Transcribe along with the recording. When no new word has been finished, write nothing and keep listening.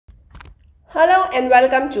Hello and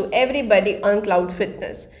welcome to everybody on Cloud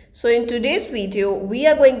Fitness. So in today's video, we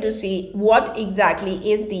are going to see what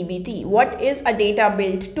exactly is DBT. What is a data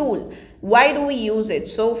build tool? Why do we use it?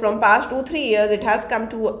 So from past 2-3 years, it has come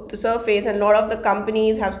to the surface and a lot of the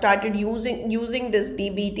companies have started using this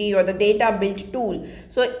DBT or the data build tool.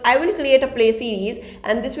 So I will create a play series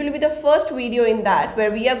and this will be the first video in that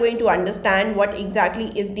where we are going to understand what exactly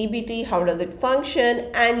is DBT, how does it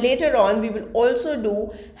function, and later on we will also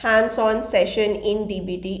do hands-on session in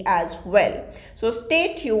DBT as well. So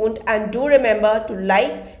stay tuned and do remember to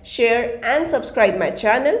like, share and subscribe my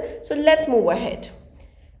channel. So let's move ahead.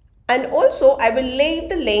 And also I will leave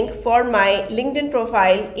the link for my LinkedIn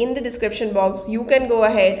profile in the description box. You can go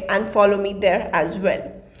ahead and follow me there as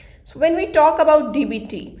well. So when we talk about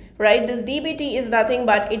DBT, right, this DBT is nothing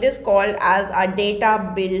but it is called as a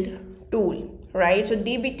data build tool. Right, so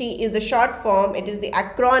DBT is the short form, it is the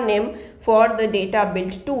acronym for the data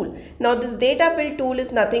build tool. Now this data build tool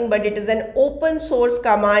is nothing but it is an open source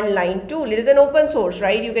command line tool. It is an open source,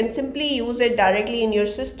 right? You can simply use it directly in your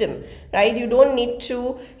system, right? You don't need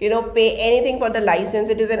to, pay anything for the license.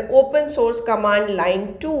 It is an open source command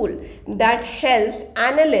line tool that helps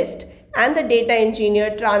analyst and the data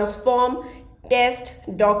engineer transform, test,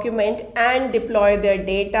 document and deploy their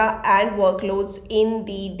data and workloads in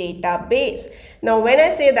the database. Now when I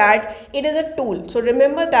say that, it is a tool. So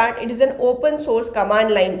remember that it is an open source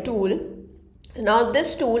command line tool. Now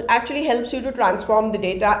this tool actually helps you to transform the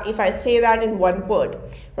data, if I say that in one word,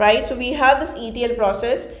 right? So we have this ETL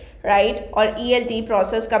process, right, or ELT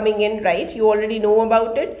process coming in, right? You already know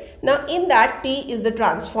about it. Now in that, T is the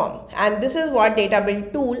transform, and this is what data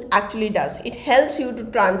build tool actually does. It helps you to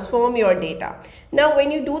transform your data. Now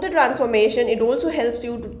when you do the transformation, it also helps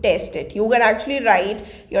you to test it. You can actually write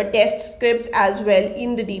your test scripts as well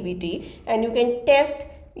in the DBT, and you can test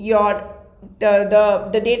your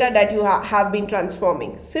the data that you have been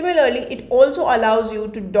transforming. Similarly, it also allows you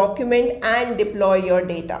to document and deploy your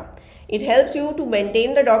data. It helps you to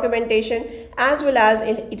maintain the documentation as well as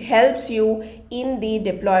it helps you in the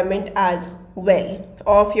deployment as well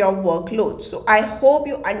of your workloads. So I hope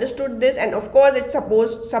you understood this, and of course it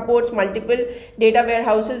supports multiple data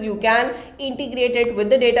warehouses. You can integrate it with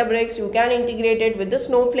the Databricks, you can integrate it with the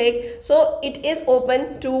Snowflake. So it is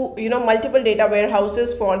open to multiple data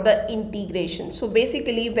warehouses for the integration. So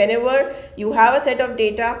basically whenever you have a set of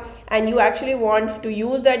data and you actually want to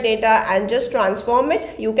use that data and just transform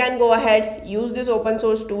it, you can go ahead, use this open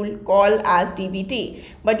source tool called as DBT.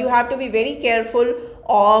 But you have to be very careful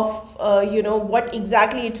of what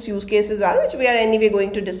exactly its use cases are, which we are anyway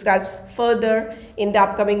going to discuss further in the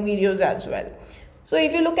upcoming videos as well. So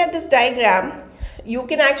if you look at this diagram, you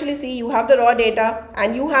can actually see you have the raw data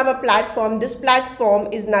and you have a platform. This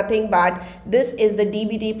platform is nothing but this is the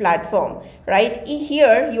DBT platform, right?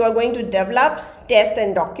 Here you are going to develop, test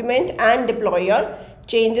and document and deploy your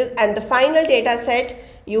changes, and the final data set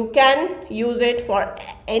you can use it for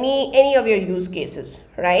any of your use cases,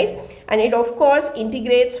 right? And it of course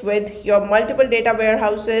integrates with your multiple data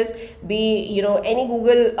warehouses, be any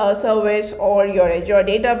Google service or your Azure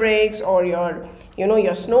Databricks or your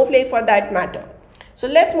your Snowflake for that matter. So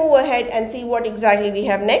let's move ahead and see what exactly we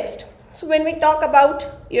have next. So when we talk about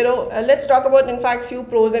let's talk about in fact few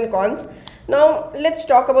pros and cons. Now let's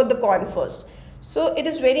talk about the con first. So it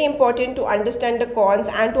is very important to understand the cons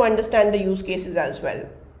and to understand the use cases as well.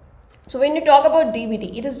 So when you talk about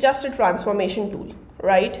DBT, it is just a transformation tool,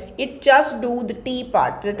 right? It just do the T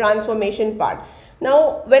part, the transformation part.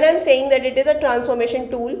 Now when I'm saying that it is a transformation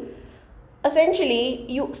tool,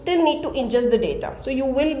 essentially you still need to ingest the data. So you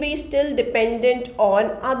will be still dependent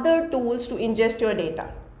on other tools to ingest your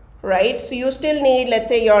data, right? So you still need, let's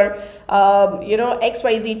say, your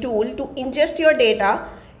XYZ tool to ingest your data,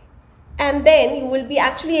 and then you will be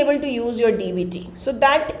actually able to use your DBT. So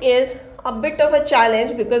that is a bit of a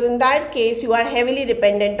challenge, because in that case you are heavily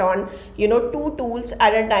dependent on two tools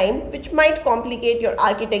at a time, which might complicate your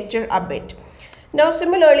architecture a bit. Now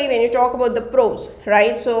similarly, when you talk about the pros,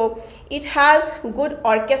 right, so it has good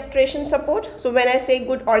orchestration support. So when I say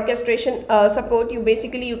good orchestration support, you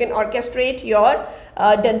can orchestrate your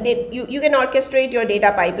you can orchestrate your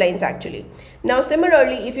data pipelines actually. Now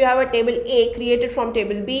similarly, if you have a table A created from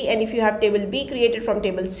table B and if you have table B created from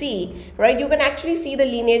table C, right, you can actually see the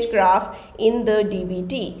lineage graph in the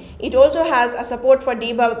DBT. It also has a support for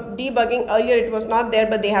debugging. Earlier it was not there,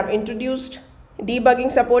 but they have introduced debugging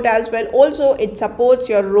support as well. Also it supports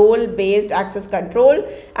your role-based access control,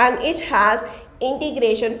 and it has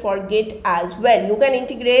integration for Git as well. You can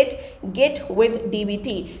integrate Git with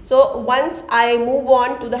DBT. So once I move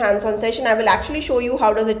on to the hands-on session, I will actually show you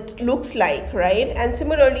how does it looks like, right? And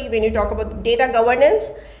similarly, when you talk about data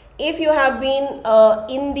governance, if you have been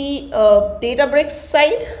in the Databricks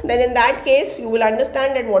side, then in that case you will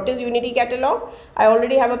understand that what is Unity Catalog. I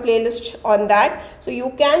already have a playlist on that, so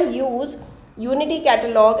you can use Unity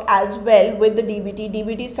Catalog as well with the DBT.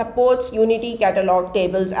 DBT supports Unity Catalog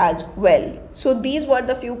tables as well. So these were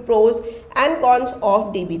the few pros and cons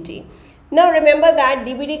of DBT. Now remember that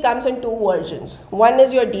DBT comes in two versions. One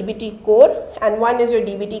is your DBT core and one is your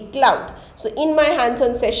DBT cloud. So in my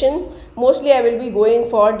hands-on session, mostly I will be going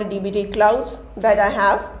for the DBT clouds that I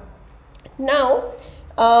have. Now,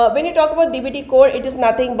 when you talk about DBT core, it is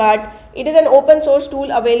nothing but it is an open source tool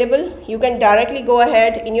available. You can directly go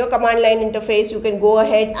ahead in your command line interface. You can go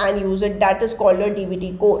ahead and use it. That is called your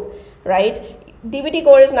DBT core, right? DBT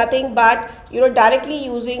core is nothing but directly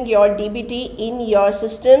using your DBT in your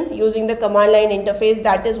system using the command line interface.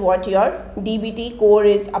 That is what your DBT core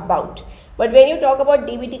is about. But when you talk about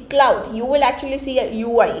DBT cloud, you will actually see a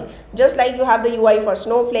UI, just like you have the UI for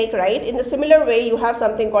Snowflake, right? In the similar way, you have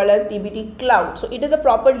something called as DBT cloud. So it is a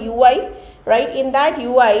proper UI, right? In that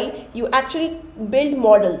UI, you actually build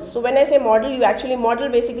models. So when I say model, model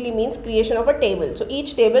basically means creation of a table. So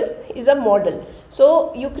each table is a model.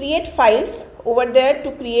 So you create files over there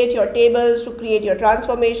to create your tables, to create your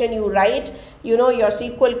transformation. You write, your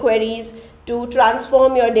SQL queries to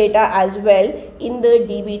transform your data as well in the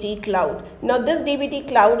DBT cloud. Now this DBT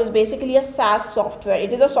cloud is basically a SaaS software.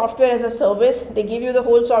 It is a software as a service. They give you the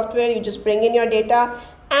whole software, you just bring in your data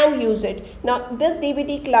and use it. Now this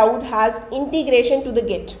DBT cloud has integration to the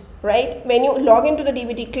Git, right? When you log into the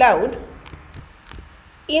DBT cloud,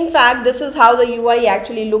 in fact, this is how the UI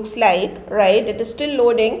actually looks like, right? It is still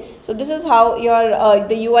loading. So this is how your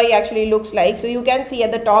the UI actually looks like. So you can see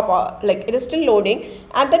at the top, like it is still loading.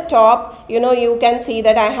 At the top, you can see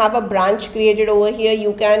that I have a branch created over here.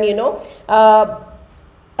 You can,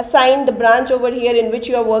 assign the branch over here in which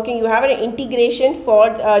you are working. You have an integration for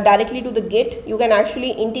directly to the Git. You can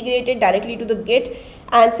actually integrate it directly to the Git.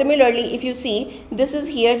 And similarly, if you see, this is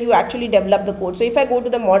here, you actually develop the code. So if I go to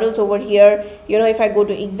the models over here, if I go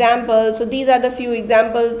to examples, so these are the few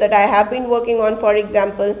examples that I have been working on, for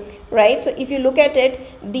example, right? So if you look at it,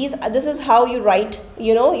 this is how you write,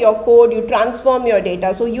 your code, you transform your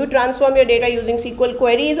data. So you transform your data using SQL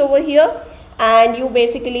queries over here. And you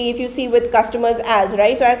basically, if you see with customers as,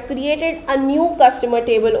 right? So I've created a new customer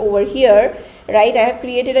table over here, right? I have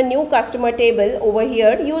created a new customer table over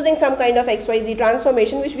here using some kind of XYZ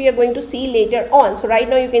transformation, which we are going to see later on. So right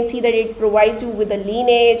now you can see that it provides you with a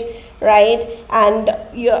lineage, right? And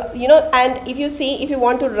and if you see, if you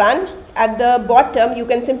want to run at the bottom, you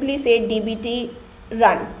can simply say DBT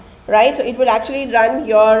run. Right, so it will actually run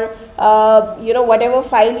your whatever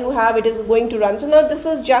file you have, it is going to run. So now this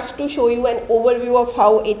is just to show you an overview of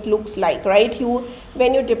how it looks like, right?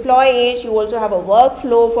 When you deploy it, you also have a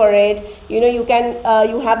workflow for it. You can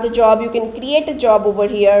you have the job, you can create a job over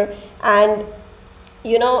here, and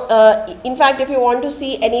in fact, if you want to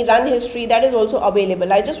see any run history, that is also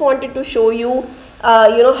available. I just wanted to show you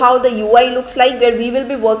how the UI looks like, where we will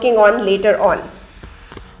be working on later on.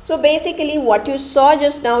 So basically what you saw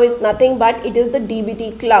just now is nothing but it is the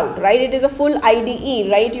DBT cloud, right? It is a full IDE,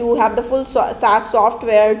 right? You have the full SaaS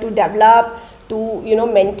software to develop, to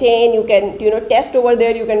maintain. You can test over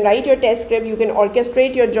there, you can write your test script, you can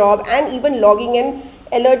orchestrate your job, and even logging and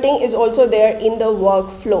alerting is also there in the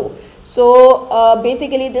workflow. So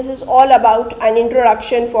basically this is all about an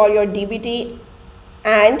introduction for your DBT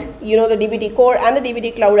and the DBT core and the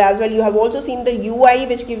DBT cloud as well. You have also seen the UI,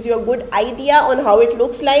 which gives you a good idea on how it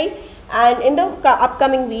looks like. And in the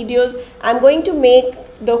upcoming videos, I'm going to make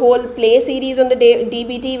the whole play series on the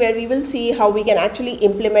DBT, where we will see how we can actually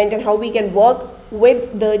implement and how we can work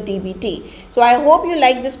with the DBT. So I hope you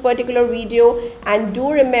like this particular video, and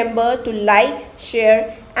do remember to like,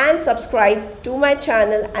 share and subscribe to my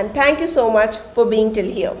channel. And thank you so much for being till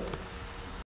here.